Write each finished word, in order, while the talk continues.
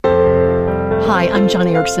Hi, I'm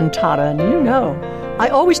Johnny Erickson Tata, and you know, I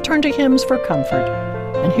always turn to hymns for comfort.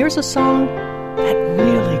 And here's a song that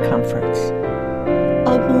really comforts.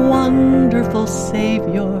 A wonderful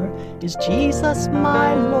Savior is Jesus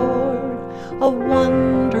my Lord, a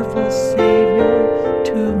wonderful Savior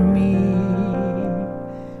to me.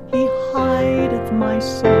 He hideth my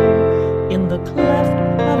soul in the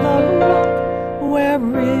cleft of a rock, where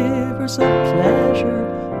rivers of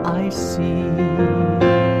pleasure I see.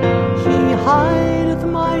 He hideth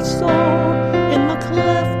my soul in the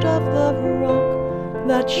cleft of the rock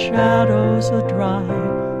that shadows a dry,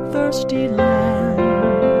 thirsty land.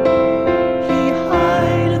 He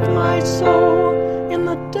hideth my soul in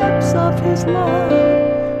the depths of his love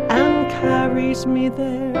and carries me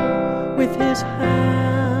there with his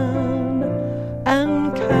hand,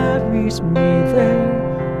 and carries me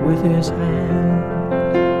there with his hand.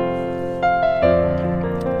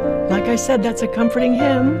 Like I said, that's a comforting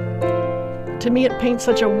hymn. To me, it paints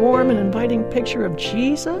such a warm and inviting picture of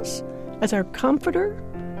Jesus as our comforter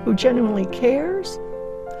who genuinely cares.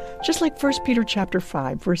 Just like 1 Peter chapter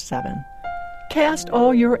 5, verse 7. Cast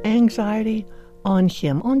all your anxiety on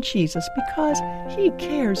him, on Jesus, because he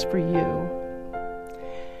cares for you.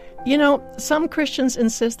 You know, some Christians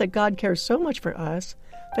insist that God cares so much for us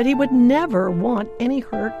that he would never want any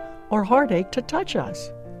hurt or heartache to touch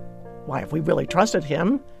us. Why, if we really trusted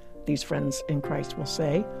him, these friends in Christ will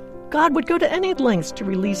say, God would go to any lengths to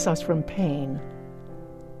release us from pain.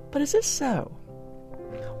 But is this so?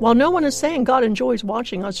 While no one is saying God enjoys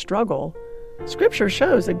watching us struggle, Scripture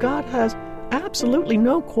shows that God has absolutely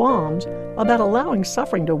no qualms about allowing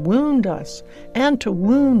suffering to wound us, and to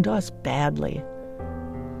wound us badly.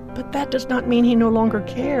 But that does not mean he no longer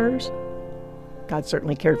cares. God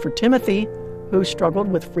certainly cared for Timothy, who struggled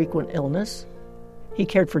with frequent illness. He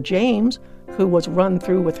cared for James, who was run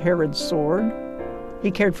through with Herod's sword. He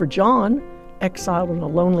cared for John, exiled on a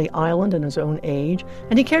lonely island in his own age.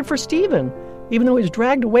 And he cared for Stephen, even though he was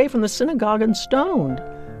dragged away from the synagogue and stoned.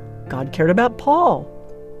 God cared about Paul.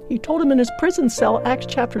 He told him in his prison cell, Acts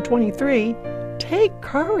chapter 23, "Take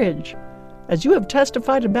courage. As you have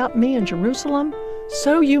testified about me in Jerusalem,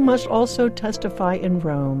 so you must also testify in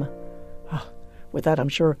Rome." With that, I'm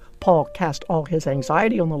sure Paul cast all his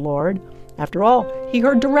anxiety on the Lord. After all, he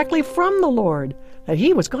heard directly from the Lord that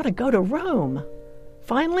he was going to go to Rome.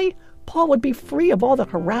 Finally, Paul would be free of all the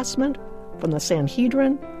harassment from the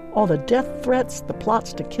Sanhedrin, all the death threats, the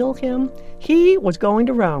plots to kill him. He was going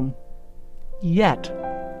to Rome. Yet,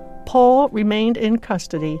 Paul remained in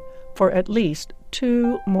custody for at least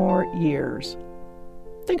 2 more years.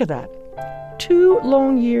 Think of that. 2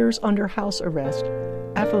 long years under house arrest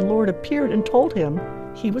after the Lord appeared and told him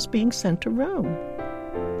he was being sent to Rome.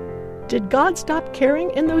 Did God stop caring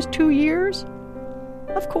in those 2 years?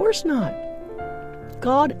 Of course not.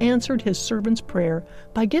 God answered his servant's prayer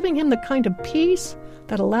by giving him the kind of peace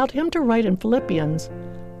that allowed him to write in Philippians,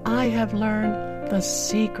 "I have learned the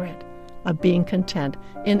secret of being content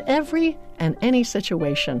in every and any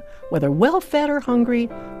situation, whether well-fed or hungry,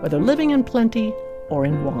 whether living in plenty or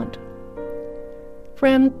in want."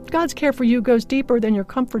 Friend, God's care for you goes deeper than your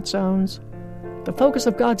comfort zones. The focus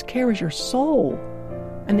of God's care is your soul,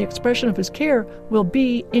 and the expression of his care will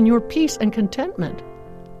be in your peace and contentment.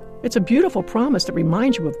 It's a beautiful promise that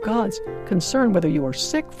reminds you of God's concern whether you are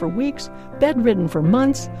sick for weeks, bedridden for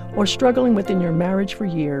months, or struggling within your marriage for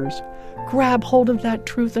years. Grab hold of that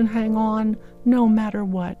truth and hang on, no matter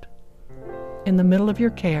what. In the middle of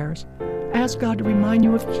your cares, ask God to remind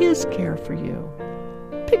you of his care for you.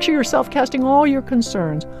 Picture yourself casting all your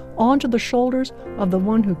concerns onto the shoulders of the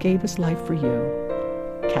one who gave his life for you.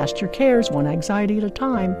 Cast your cares one anxiety at a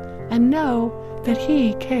time, and know that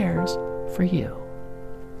he cares for you.